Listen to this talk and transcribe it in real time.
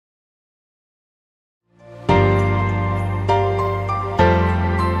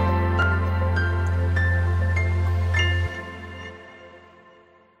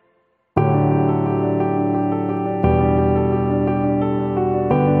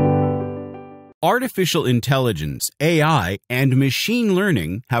Artificial intelligence, AI, and machine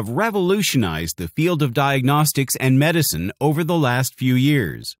learning have revolutionized the field of diagnostics and medicine over the last few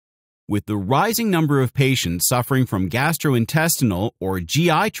years. With the rising number of patients suffering from gastrointestinal or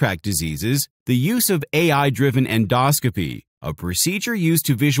GI tract diseases, the use of AI-driven endoscopy, a procedure used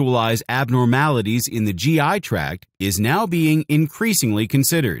to visualize abnormalities in the GI tract, is now being increasingly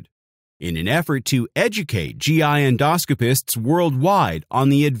considered. In an effort to educate GI endoscopists worldwide on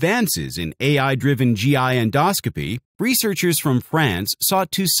the advances in AI-driven GI endoscopy, researchers from France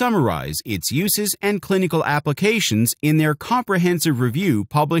sought to summarize its uses and clinical applications in their comprehensive review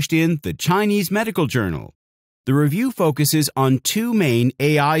published in the Chinese Medical Journal. The review focuses on two main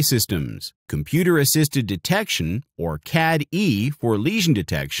AI systems: computer-assisted detection, or CAD-E for lesion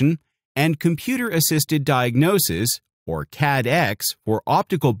detection, and computer-assisted diagnosis, or CAD-X for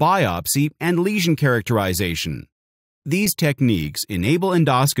optical biopsy and lesion characterization. These techniques enable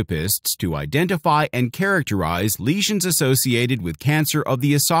endoscopists to identify and characterize lesions associated with cancer of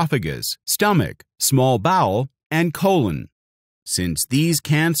the esophagus, stomach, small bowel, and colon. Since these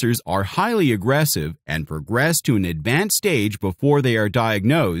cancers are highly aggressive and progress to an advanced stage before they are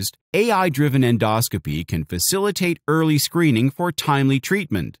diagnosed, AI-driven endoscopy can facilitate early screening for timely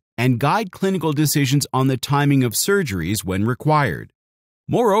treatment and guide clinical decisions on the timing of surgeries when required.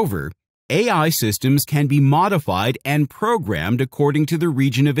 Moreover, AI systems can be modified and programmed according to the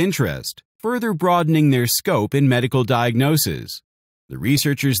region of interest, further broadening their scope in medical diagnosis. The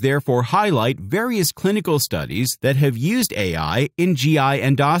researchers therefore highlight various clinical studies that have used AI in GI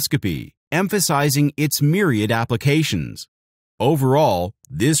endoscopy, emphasizing its myriad applications. Overall,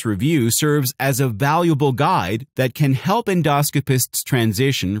 this review serves as a valuable guide that can help endoscopists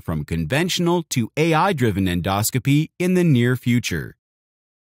transition from conventional to AI-driven endoscopy in the near future.